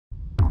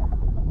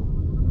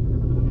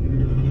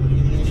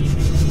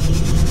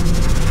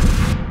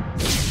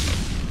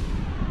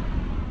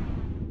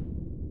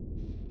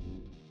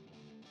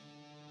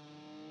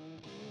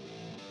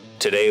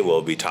Today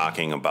we'll be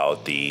talking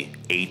about the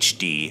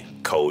HD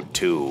Code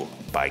 2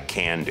 by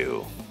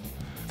CanDo.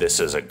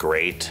 This is a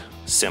great,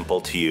 simple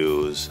to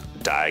use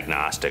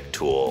diagnostic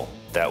tool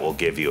that will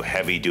give you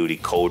heavy-duty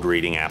code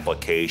reading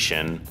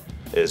application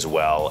as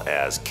well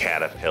as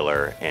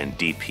Caterpillar and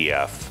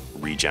DPF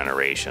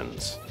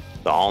regenerations.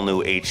 The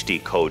all-new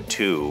HD Code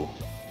 2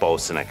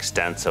 boasts an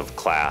extensive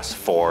Class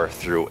 4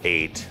 through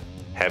 8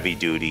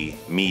 heavy-duty,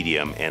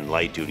 medium, and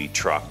light-duty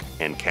truck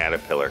and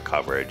Caterpillar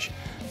coverage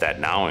that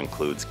now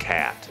includes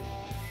CAT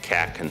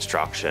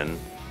construction,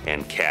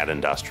 and CAT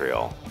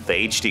industrial. The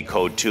HD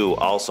Code 2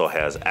 also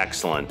has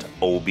excellent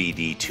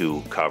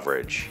OBD2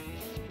 coverage.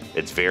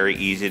 It's very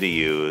easy to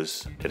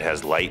use, it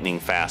has lightning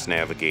fast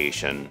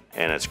navigation,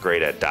 and it's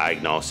great at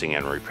diagnosing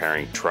and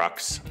repairing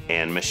trucks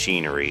and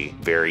machinery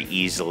very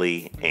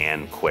easily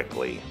and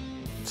quickly.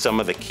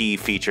 Some of the key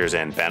features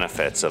and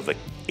benefits of the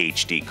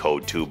HD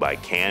Code 2 by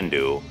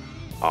CanDo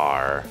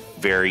are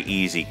very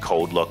easy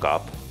code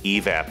lookup,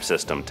 evap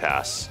system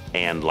tests,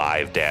 and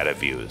live data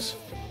views.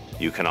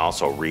 You can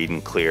also read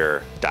and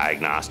clear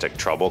diagnostic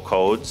trouble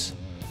codes,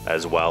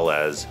 as well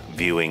as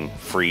viewing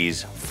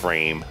freeze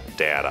frame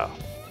data.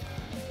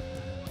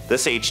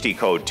 This HD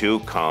Code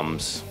 2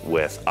 comes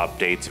with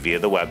updates via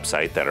the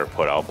website that are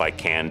put out by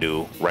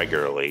CanDo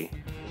regularly.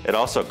 It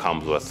also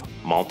comes with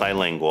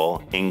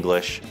multilingual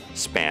English,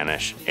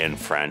 Spanish, and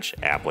French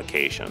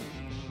application.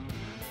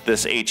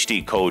 This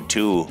HD Code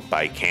 2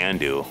 by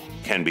CanDo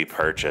can be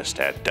purchased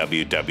at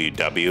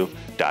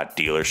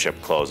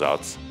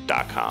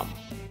www.dealershipcloseouts.com.